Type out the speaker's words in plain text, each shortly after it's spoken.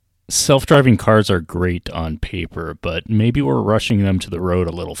Self-driving cars are great on paper, but maybe we're rushing them to the road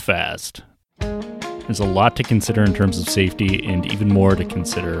a little fast. There's a lot to consider in terms of safety and even more to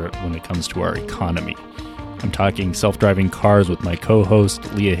consider when it comes to our economy. I'm talking self-driving cars with my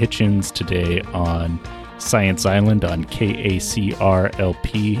co-host Leah Hitchens today on Science Island on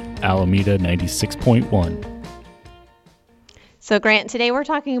KACR-LP Alameda 96.1. So Grant, today we're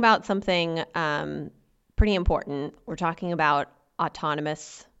talking about something pretty important. We're talking about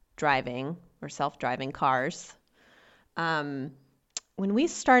autonomous driving or self-driving cars. When we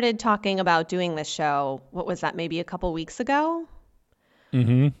started talking about doing this show, what was that, maybe a couple weeks ago?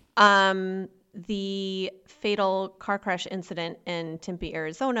 Mm-hmm. The fatal car crash incident in Tempe,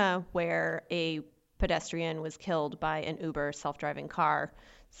 Arizona, where a pedestrian was killed by an Uber self-driving car,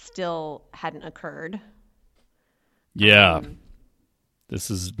 still hadn't occurred. Yeah. This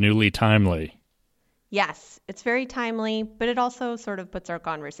is newly timely. Yes, it's very timely, but it also sort of puts our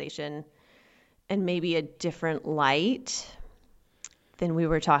conversation in maybe a different light than we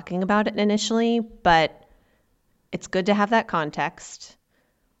were talking about it initially, but it's good to have that context.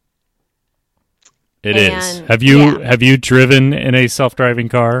 It is. Have you driven in a self-driving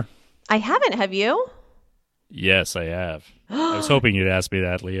car? I haven't. Have you? Yes, I have. I was hoping you'd ask me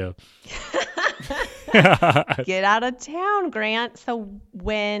that, Leo. Get out of town, Grant. So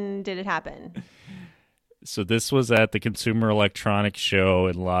when did it happen? So this was at the Consumer Electronics Show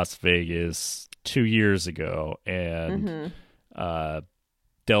in Las Vegas 2 years ago, and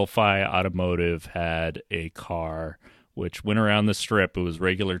Delphi Automotive had a car which went around the strip. It was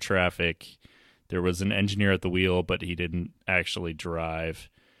regular traffic. There was an engineer at the wheel, but he didn't actually drive.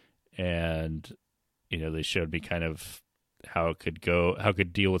 And, they showed me kind of how it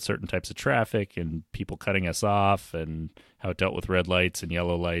could deal with certain types of traffic and people cutting us off and how it dealt with red lights and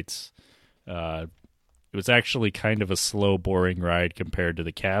yellow lights. It was actually kind of a slow, boring ride compared to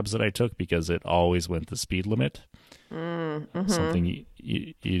the cabs that I took because it always went the speed limit. Mm-hmm. Something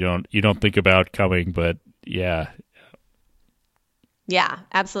you don't think about coming, but yeah. Yeah,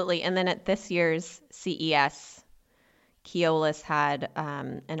 absolutely. And then at this year's CES, Keolis had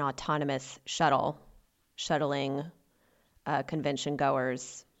an autonomous shuttling convention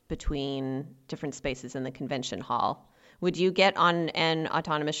goers between different spaces in the convention hall. Would you get on an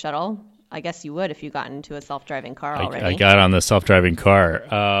autonomous shuttle? I guess you would if you got into a self-driving car already. I got on the self-driving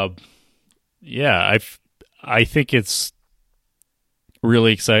car. Yeah, I think it's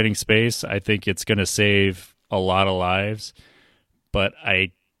really exciting space. I think it's going to save a lot of lives, but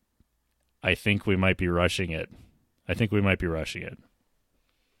I think we might be rushing it.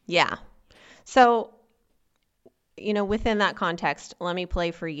 Yeah. So, within that context, let me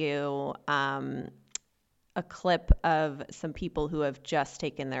play for you a clip of some people who have just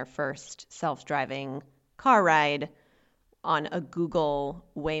taken their first self-driving car ride on a Google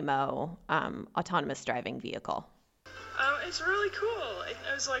Waymo autonomous driving vehicle. It's really cool. It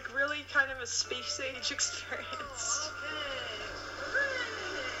was like really kind of a space age experience.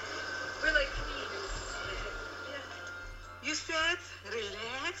 We're like you said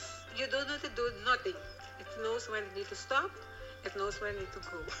relax. You don't need to do nothing. It knows when you need to stop. It knows when you need to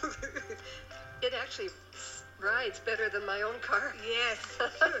go. It actually rides better than my own car. Yes.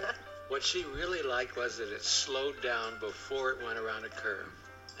 What she really liked was that it slowed down before it went around a curve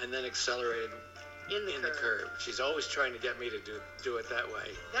and then accelerated in the curve. She's always trying to get me to do it that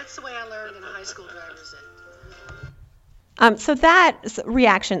way. That's the way I learned in a high school driver's ed. So that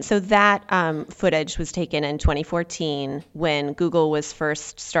footage was taken in 2014 when Google was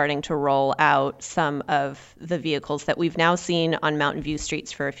first starting to roll out some of the vehicles that we've now seen on Mountain View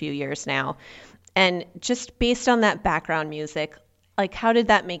streets for a few years now. And just based on that background music, like, how did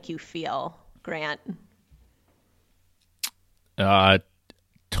that make you feel, Grant?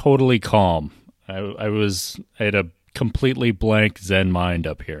 Totally calm. I had a completely blank Zen mind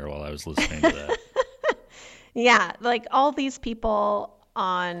up here while I was listening to that. Yeah, like all these people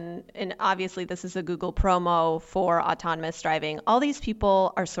and obviously this is a Google promo for autonomous driving. All these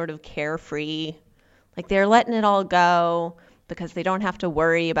people are sort of carefree. Like they're letting it all go because they don't have to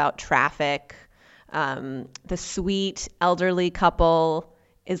worry about traffic. The sweet elderly couple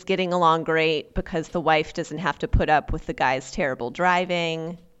is getting along great because the wife doesn't have to put up with the guy's terrible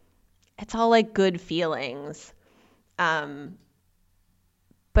driving. It's all like good feelings. But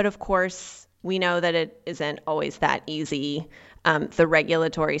of course, we know that it isn't always that easy. The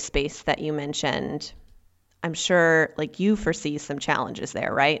regulatory space that you mentioned, I'm sure like you foresee some challenges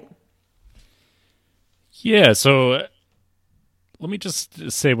there, right? Yeah, so let me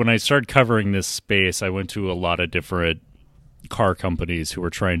just say, when I started covering this space, I went to a lot of different car companies who were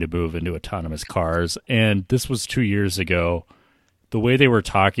trying to move into autonomous cars. And this was 2 years ago. the way they were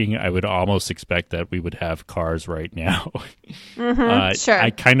talking, I would almost expect that we would have cars right now. Sure.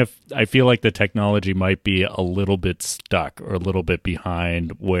 I feel like the technology might be a little bit stuck or a little bit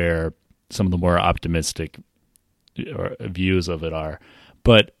behind where some of the more optimistic views of it are.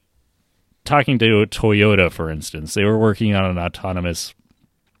 But talking to Toyota, for instance, they were working on an autonomous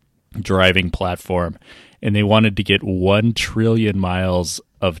driving platform, and they wanted to get 1 trillion miles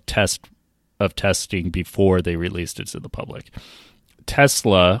of testing before they released it to the public.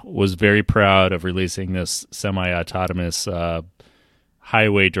 Tesla was very proud of releasing this semi-autonomous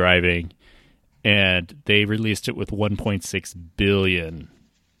highway driving, and they released it with 1.6 billion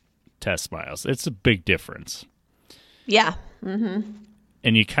test miles. It's a big difference. Yeah. Mm-hmm.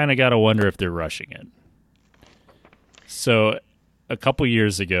 And you kind of got to wonder if they're rushing it. So a couple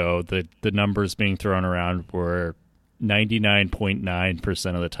years ago, the numbers being thrown around were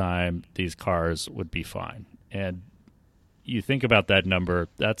 99.9% of the time these cars would be fine. And you think about that number,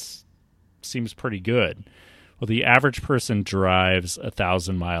 that seems pretty good. Well, the average person drives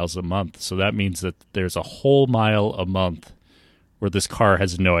 1,000 miles a month, so that means that there's a whole mile a month where this car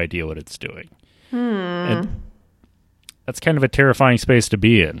has no idea what it's doing. And that's kind of a terrifying space to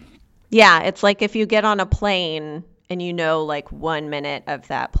be in. Yeah, it's like if you get on a plane and you know like 1 minute of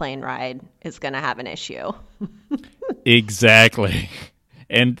that plane ride is going to have an issue. Exactly.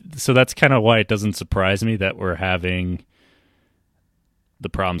 And so that's kind of why it doesn't surprise me that we're having the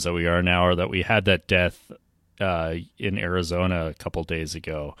problems that we are now, or that we had that death in Arizona a couple days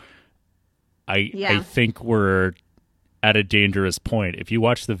ago. I think we're at a dangerous point. If you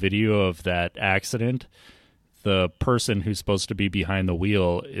watch the video of that accident, the person who's supposed to be behind the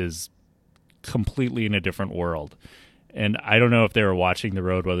wheel is completely in a different world. And I don't know if they were watching the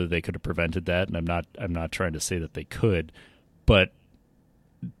road, whether they could have prevented that. And I'm not trying to say that they could, but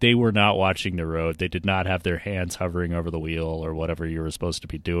they were not watching the road. They did not have their hands hovering over the wheel or whatever you were supposed to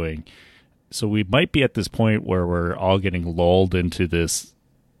be doing. So we might be at this point where we're all getting lulled into this,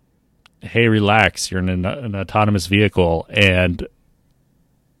 hey, relax, you're in an autonomous vehicle. And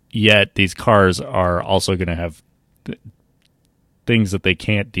yet these cars are also going to have things that they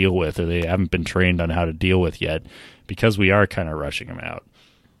can't deal with, or they haven't been trained on how to deal with yet, because we are kind of rushing them out.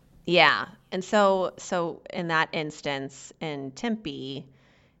 Yeah. And so in that instance in Tempe,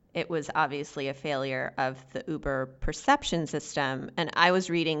 it was obviously a failure of the Uber perception system. And I was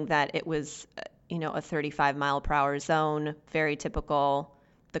reading that it was, a 35 mile per hour zone, very typical.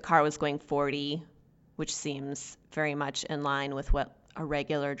 The car was going 40, which seems very much in line with what a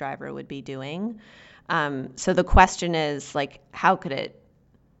regular driver would be doing. So the question is, like, how could it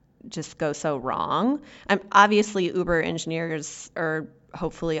just go so wrong? Obviously, Uber engineers are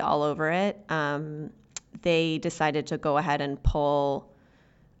hopefully all over it. They decided to go ahead and pull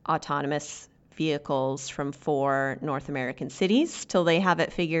autonomous vehicles from 4 North American cities till they have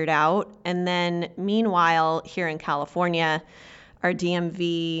it figured out. And then meanwhile, here in California, our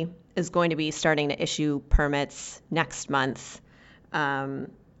DMV is going to be starting to issue permits next month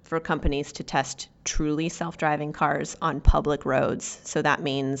for companies to test truly self-driving cars on public roads. So that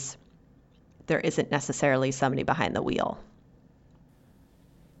means there isn't necessarily somebody behind the wheel.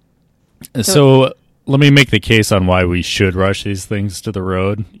 So let me make the case on why we should rush these things to the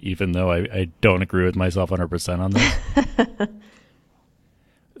road, even though I don't agree with myself 100% on this.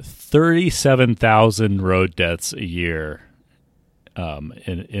 37,000 road deaths a year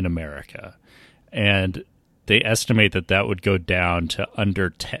in America. And they estimate that would go down to under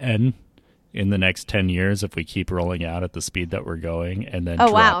 10 in the next 10 years if we keep rolling out at the speed that we're going, and then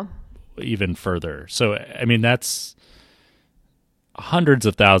drop even further. So, I mean, that's hundreds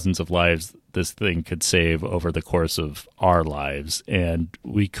of thousands of lives this thing could save over the course of our lives. And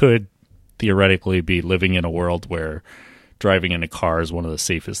we could theoretically be living in a world where driving in a car is one of the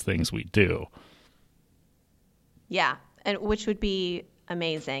safest things we do. Yeah, and which would be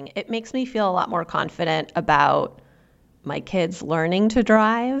amazing. It makes me feel a lot more confident about my kids learning to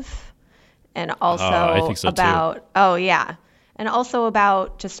drive, and also I think so about and also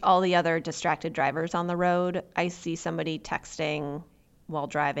about just all the other distracted drivers on the road. I see somebody texting while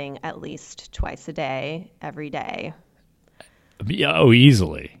driving at least twice a day, every day. Yeah,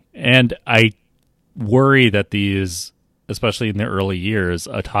 easily. And I worry that these, especially in the early years,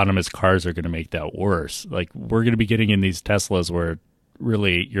 autonomous cars are going to make that worse. Like, we're going to be getting in these Teslas where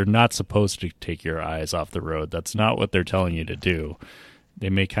really you're not supposed to take your eyes off the road. That's not what they're telling you to do. They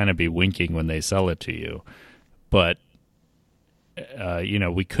may kind of be winking when they sell it to you. But,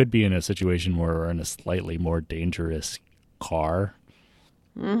 we could be in a situation where we're in a slightly more dangerous car.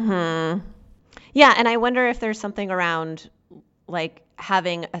 Mm-hmm. Yeah, and I wonder if there's something around, like,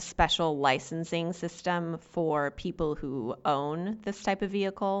 having a special licensing system for people who own this type of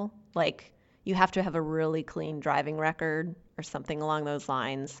vehicle. Like, you have to have a really clean driving record or something along those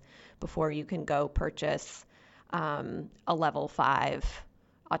lines before you can go purchase a level 5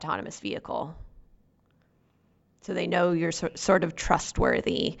 autonomous vehicle. So they know you're sort of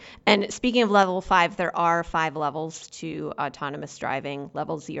trustworthy. And speaking of level 5, there are 5 levels to autonomous driving.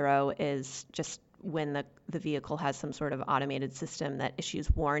 Level 0 is just when the vehicle has some sort of automated system that issues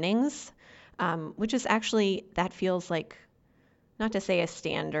warnings, which is actually, that feels like, not to say a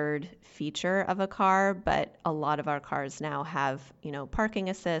standard feature of a car, but a lot of our cars now have, parking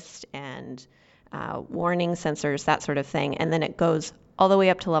assist and warning sensors, that sort of thing. And then it goes all the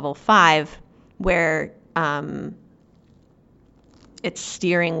way up to level 5, where it's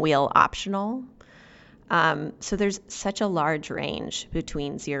steering wheel optional. So there's such a large range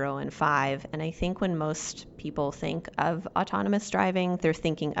between 0 and 5. And I think when most people think of autonomous driving, they're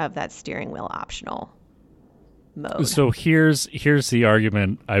thinking of that steering wheel optional mode. So here's the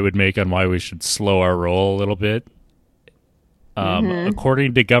argument I would make on why we should slow our roll a little bit.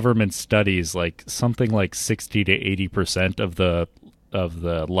 According to government studies, like something like 60 to 80% of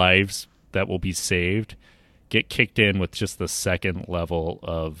the lives that will be saved get kicked in with just the second level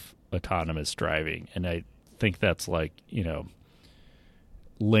of autonomous driving. And I think that's like,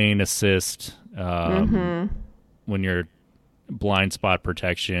 lane assist, when you're blind spot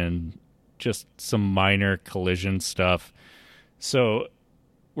protection, just some minor collision stuff. So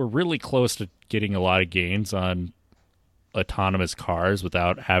we're really close to getting a lot of gains on autonomous cars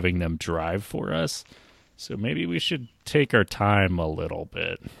without having them drive for us. So maybe we should take our time a little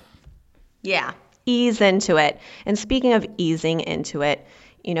bit. Yeah, ease into it. And speaking of easing into it,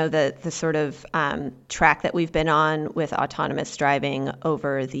 the sort of track that we've been on with autonomous driving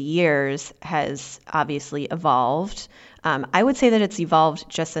over the years has obviously evolved. I would say that it's evolved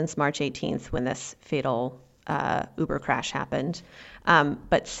just since March 18th when this fatal Uber crash happened.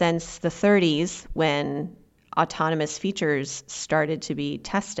 But since the 30s, when autonomous features started to be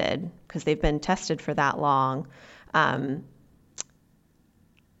tested, because they've been tested for that long,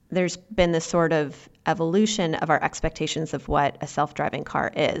 there's been this sort of evolution of our expectations of what a self-driving car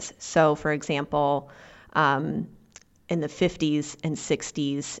is. So, for example, in the 50s and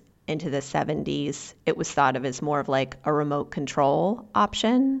 60s into the 70s, it was thought of as more of like a remote control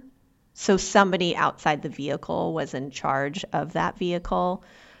option. So somebody outside the vehicle was in charge of that vehicle.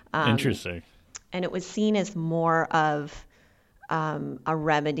 Interesting. And it was seen as more of a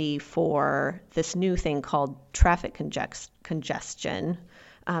remedy for this new thing called traffic congestion.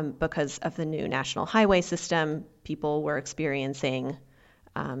 Because of the new national highway system, people were experiencing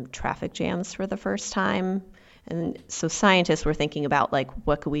traffic jams for the first time. And so scientists were thinking about, like,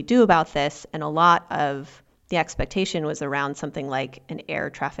 what could we do about this? And a lot of the expectation was around something like an air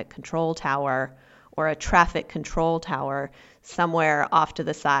traffic control tower or a traffic control tower somewhere off to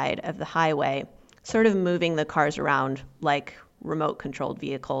the side of the highway, sort of moving the cars around like remote controlled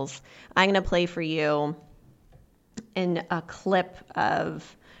vehicles. I'm going to play for you in a clip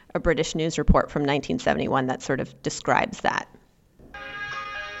of a British news report from 1971 that sort of describes that.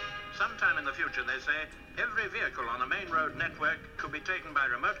 Sometime in the future, they say, every vehicle on a main road network could be taken by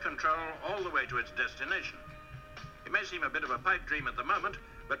remote control all the way to its destination. It may seem a bit of a pipe dream at the moment,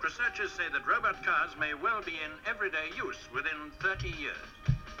 but researchers say that robot cars may well be in everyday use within 30 years.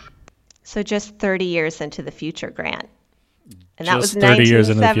 So just 30 years into the future, Grant. And that was 30 years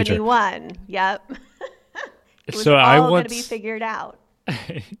into the future. 1971. Yep. It was So all going to be figured out.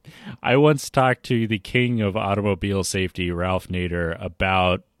 I once talked to the king of automobile safety, Ralph Nader,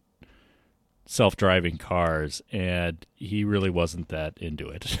 about self-driving cars, and he really wasn't that into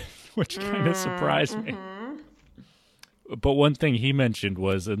it, which kind of surprised me. But one thing he mentioned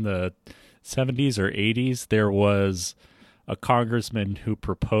was in the 70s or 80s, there was a congressman who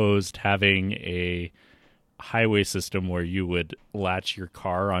proposed having a highway system where you would latch your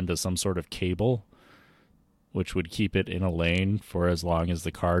car onto some sort of cable, which would keep it in a lane for as long as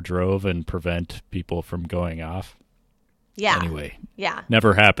the car drove and prevent people from going off. Yeah. Anyway. Yeah.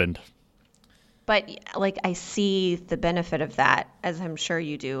 Never happened. But like, I see the benefit of that, as I'm sure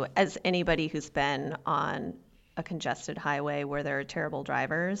you do, as anybody who's been on a congested highway where there are terrible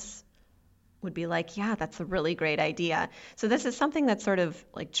drivers would be like, yeah, that's a really great idea. So this is something that's sort of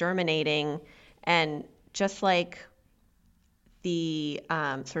like germinating, and just like the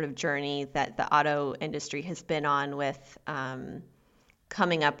sort of journey that the auto industry has been on with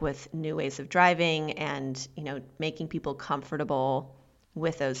coming up with new ways of driving and, making people comfortable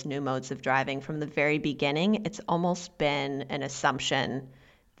with those new modes of driving from the very beginning, it's almost been an assumption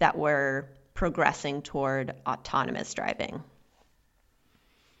that we're progressing toward autonomous driving.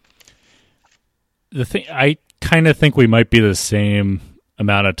 The thing, I kind of think we might be the same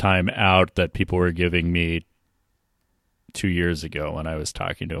amount of time out that people were giving me 2 years ago when I was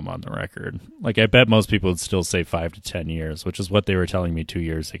talking to them on the record. Like, I bet most people would still say 5 to 10 years, which is what they were telling me 2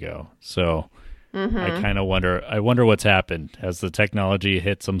 years ago. So I kind of wonder what's happened. Has the technology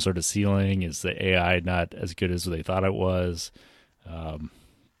hit some sort of ceiling? Is the AI not as good as they thought it was?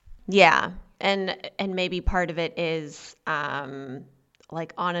 Yeah. And maybe part of it is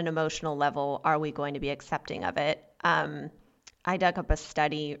like on an emotional level, are we going to be accepting of it? I dug up a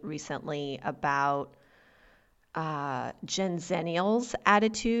study recently about Gen Zennials'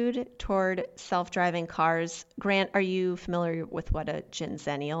 attitude toward self-driving cars. Grant, are you familiar with what a Gen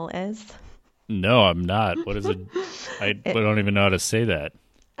Zennial is? No, I'm not. What is it? I don't even know how to say that.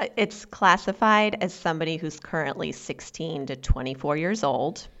 It's classified as somebody who's currently 16 to 24 years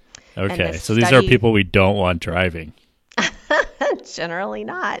old. Okay, so these are people we don't want driving. Generally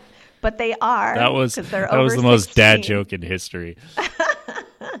not, but they are. That was the 16. most dad joke in history.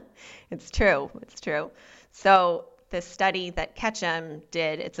 It's true. So the study that Ketchum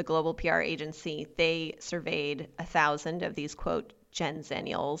did, it's a global PR agency. They surveyed 1,000 of these, quote, Gen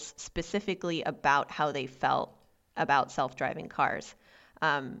Zennials, specifically about how they felt about self-driving cars.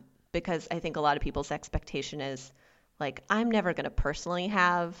 Because I think a lot of people's expectation is, like, I'm never going to personally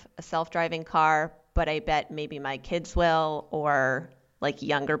have a self-driving car, but I bet maybe my kids will, or like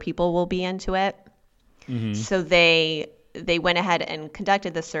younger people will be into it. Mm-hmm. So they went ahead and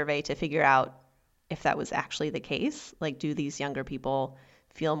conducted the survey to figure out if that was actually the case. Like, do these younger people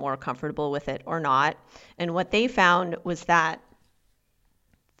feel more comfortable with it or not? And what they found was that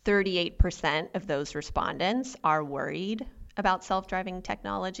 38% of those respondents are worried about self-driving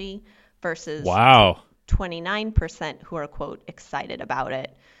technology versus 29% who are, quote, excited about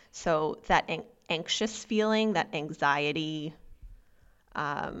it. So that anxious feeling, that anxiety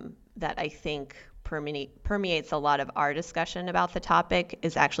that I think permeates a lot of our discussion about the topic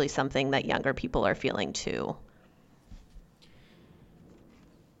is actually something that younger people are feeling too.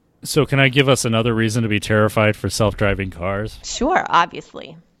 So can I give us another reason to be terrified for self-driving cars? Sure,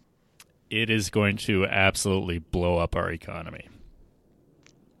 obviously. It is going to absolutely blow up our economy.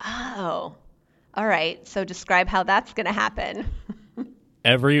 Oh, all right. So describe how that's going to happen.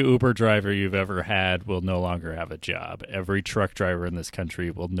 Every Uber driver you've ever had will no longer have a job. Every truck driver in this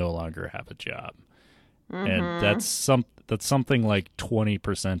country will no longer have a job. Mm-hmm. And that's something like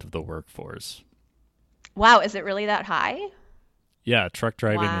 20% of the workforce. Wow, is it really that high? Yeah, truck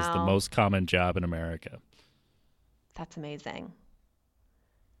driving is the most common job in America. That's amazing.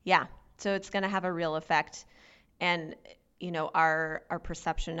 Yeah, so it's going to have a real effect. And, you know, our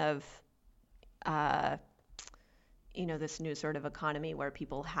perception of this new sort of economy where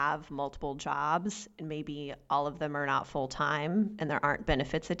people have multiple jobs and maybe all of them are not full time and there aren't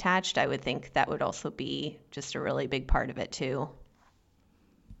benefits attached, I would think that would also be just a really big part of it too.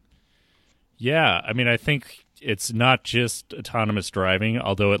 Yeah, I mean, I think it's not just autonomous driving,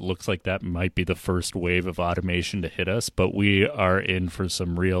 although it looks like that might be the first wave of automation to hit us, but we are in for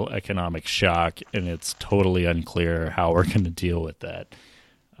some real economic shock, and it's totally unclear how we're going to deal with that.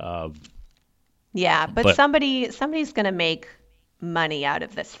 Yeah, but somebody's going to make money out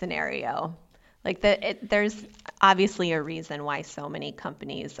of this scenario. Like there's obviously a reason why so many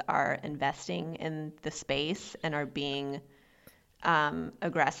companies are investing in the space and are being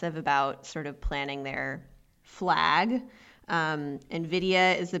aggressive about sort of planting their flag.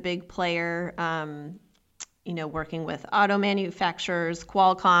 NVIDIA is a big player, working with auto manufacturers,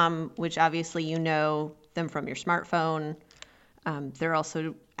 Qualcomm, which obviously you know them from your smartphone. They're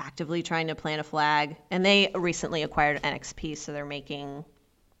also actively trying to plant a flag, and they recently acquired NXP, so they're making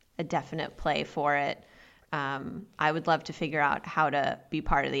a definite play for it. I would love to figure out how to be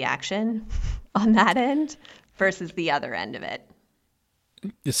part of the action on that end versus the other end of it.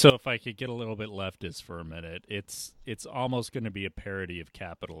 So if I could get a little bit leftist for a minute, it's almost going to be a parody of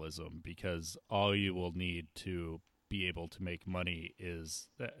capitalism, because all you will need to be able to make money is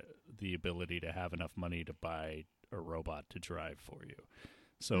the ability to have enough money to buy a robot to drive for you.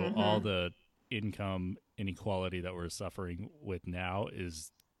 So all the income inequality that we're suffering with now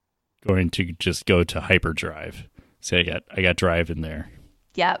is going to just go to hyperdrive. So I got drive in there.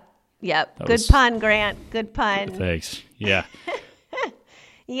 Yep. Good pun, Grant. Good pun. Thanks. Yeah.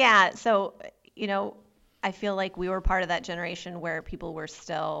 Yeah. So, I feel like we were part of that generation where people were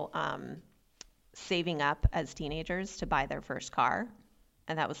still saving up as teenagers to buy their first car.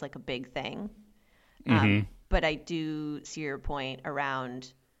 And that was like a big thing. Mm-hmm. But I do see your point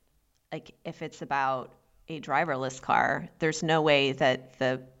around, like, if it's about a driverless car, there's no way that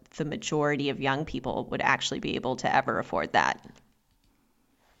the majority of young people would actually be able to ever afford that.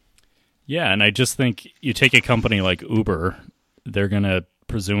 Yeah, and I just think you take a company like Uber, they're going to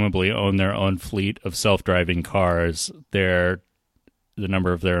presumably own their own fleet of self-driving cars. The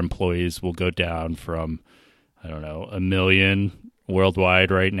number of their employees will go down from, I don't know, 1 million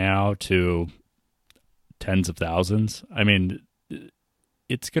worldwide right now to tens of thousands. I mean,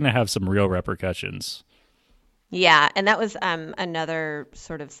 it's going to have some real repercussions. Yeah, and that was another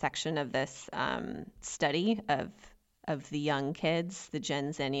sort of section of this study of the young kids, the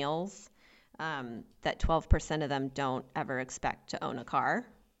Gen Zennials, that 12% of them don't ever expect to own a car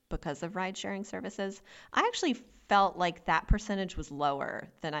because of ride-sharing services. I actually felt like that percentage was lower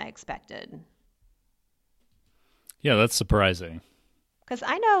than I expected. Yeah, that's surprising. Because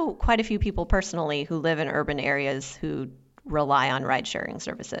I know quite a few people personally who live in urban areas who rely on ride-sharing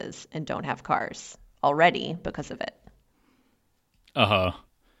services and don't have cars already because of it. I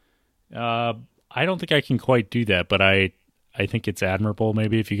don't think I can quite do that, but I think it's admirable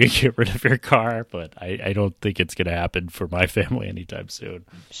maybe if you could get rid of your car, but I don't think it's going to happen for my family anytime soon.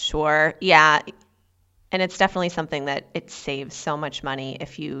 Sure. Yeah. And it's definitely something that it saves so much money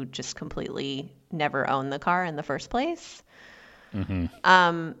if you just completely never own the car in the first place.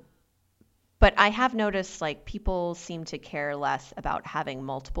 Mm-hmm. But I have noticed like people seem to care less about having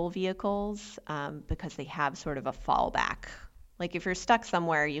multiple vehicles because they have sort of a fallback. Like if you're stuck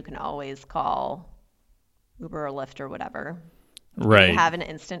somewhere, you can always call Uber or Lyft or whatever. Right. You have an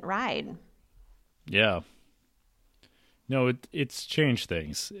instant ride. Yeah. No, it's changed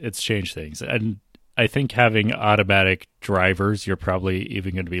things. And I think having automatic drivers, you're probably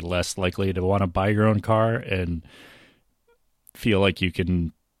even going to be less likely to want to buy your own car and feel like you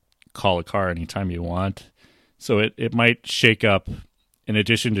can call a car anytime you want. So it might shake up, in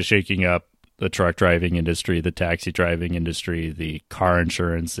addition to shaking up the truck driving industry, the taxi driving industry, the car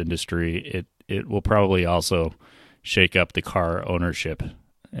insurance industry, it will probably also shake up the car ownership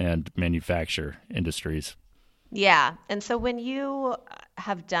and manufacture industries. Yeah. And so when you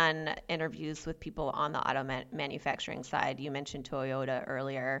have done interviews with people on the auto manufacturing side, you mentioned Toyota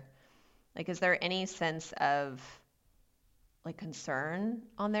earlier. Like, is there any sense of like concern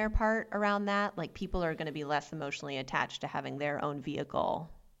on their part around that? Like people are going to be less emotionally attached to having their own vehicle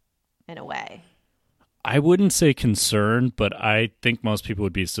in a way. I wouldn't say concern, but I think most people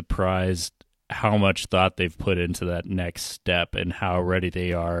would be surprised how much thought they've put into that next step and how ready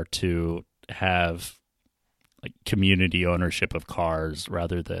they are to have like community ownership of cars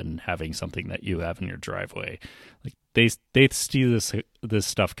rather than having something that you have in your driveway. Like they see this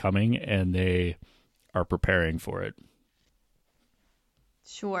stuff coming and they are preparing for it.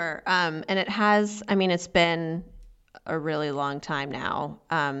 Sure. And it has, I mean, it's been a really long time now.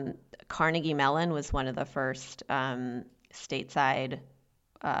 Carnegie Mellon was one of the first stateside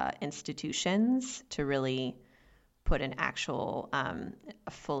institutions to really put an actual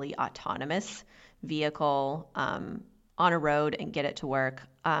fully autonomous vehicle on a road and get it to work.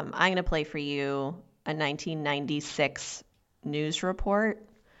 I'm going to play for you a 1996 news report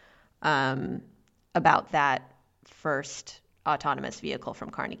about that first autonomous vehicle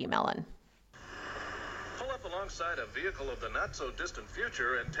from Carnegie Mellon. Pull up alongside a vehicle of the not-so-distant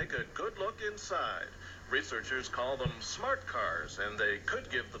future and take a good look inside. Researchers call them smart cars, and they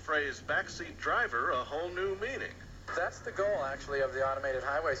could give the phrase backseat driver a whole new meaning. That's the goal, actually, of the automated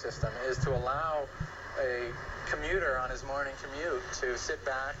highway system, is to allow a commuter on his morning commute to sit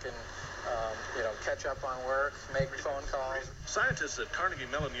back and catch up on work, make phone calls. Scientists at Carnegie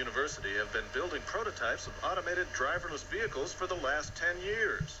Mellon University have been building prototypes of automated driverless vehicles for the last 10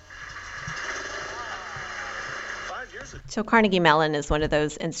 years. 5 years ago. So Carnegie Mellon is one of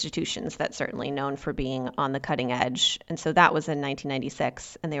those institutions that's certainly known for being on the cutting edge. And so that was in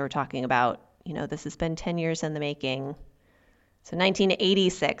 1996, and they were talking about, this has been 10 years in the making. So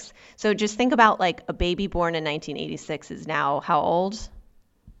 1986. So just think about like a baby born in 1986 is now how old?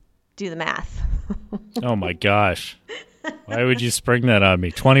 Do the math. Oh my gosh. Why would you spring that on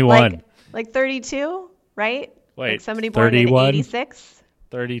me? 21. Like 32, right? Wait, like somebody born 31? in 86?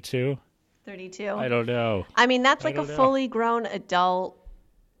 32? 32. I don't know. I mean, that's like a fully grown adult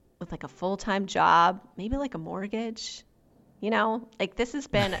with like a full-time job, maybe like a mortgage. Like this has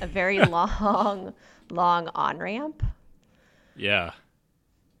been a very long on-ramp. Yeah,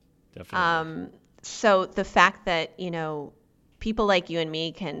 definitely. So the fact that, people like you and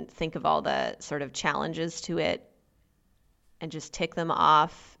me can think of all the sort of challenges to it and just tick them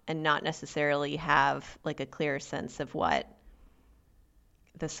off and not necessarily have like a clear sense of what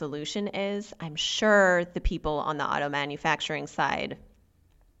the solution is. I'm sure the people on the auto manufacturing side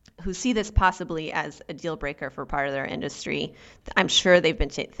who see this possibly as a deal breaker for part of their industry, I'm sure they've been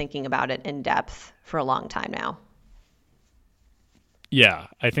thinking about it in depth for a long time now. Yeah,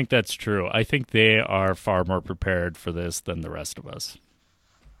 I think that's true. I think they are far more prepared for this than the rest of us.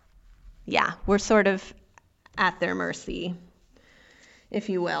 Yeah, we're sort of at their mercy, if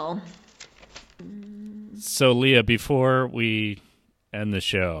you will. So, Leah, before we end the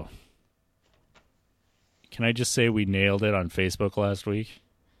show, can I just say we nailed it on Facebook last week?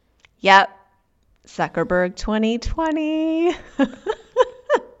 Yep. Zuckerberg 2020.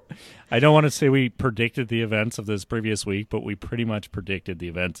 I don't want to say we predicted the events of this previous week, but we pretty much predicted the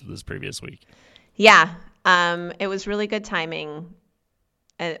events of this previous week. Yeah. It was really good timing.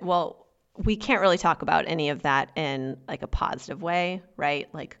 Well, we can't really talk about any of that in like a positive way, right?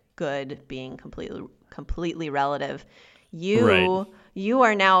 Like good being completely relative. You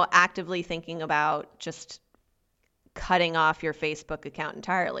are now actively thinking about just cutting off your Facebook account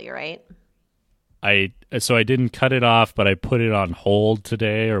entirely, right? So I didn't cut it off, but I put it on hold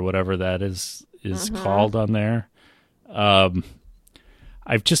today, or whatever that is called on there. I've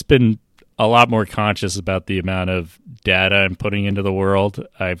just been a lot more conscious about the amount of data I'm putting into the world.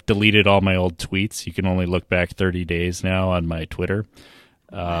 I've deleted all my old tweets. You can only look back 30 days now on my Twitter.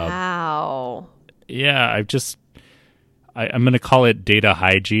 Wow. Yeah, I'm going to call it data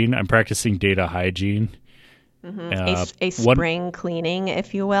hygiene. I'm practicing data hygiene. A spring cleaning,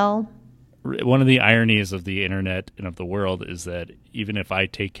 if you will. One of the ironies of the internet and of the world is that even if I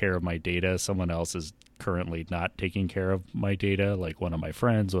take care of my data, someone else is currently not taking care of my data, like one of my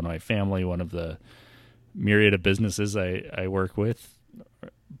friends, one of my family, one of the myriad of businesses I work with.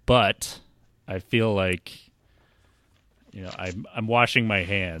 But I feel like, I'm washing my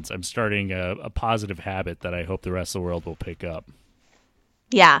hands. I'm starting a positive habit that I hope the rest of the world will pick up.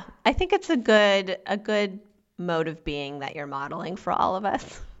 Yeah, I think it's a good mode of being that you're modeling for all of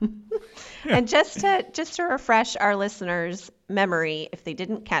us. And just to refresh our listeners' memory, if they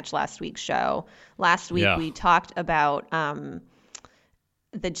didn't catch last week's show, we talked about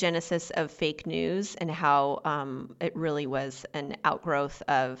the genesis of fake news and how it really was an outgrowth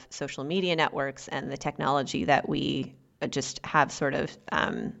of social media networks and the technology that we just have sort of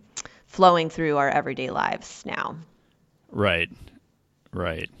flowing through our everyday lives now. Right.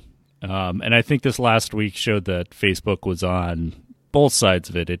 And I think this last week showed that Facebook was on both sides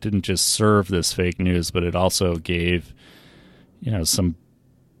of it. It didn't just serve this fake news, but it also gave, some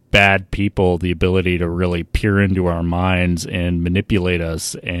bad people the ability to really peer into our minds and manipulate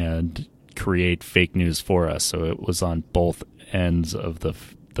us and create fake news for us. So it was on both ends of the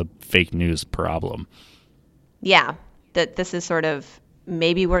fake news problem. Yeah, that this is sort of,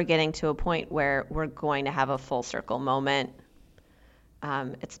 maybe we're getting to a point where we're going to have a full circle moment.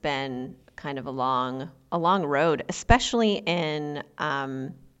 It's been kind of a long road, especially in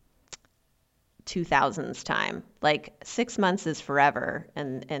 2000s time. Like 6 months is forever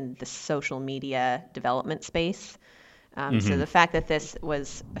in the social media development space. So the fact that this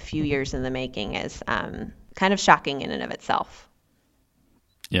was a few years in the making is kind of shocking in and of itself.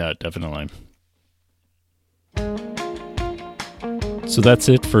 Yeah, definitely. So that's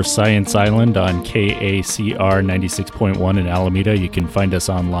it for Science Island on KACR 96.1 in Alameda. You can find us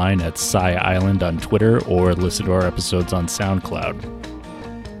online at Sci Island on Twitter or listen to our episodes on SoundCloud.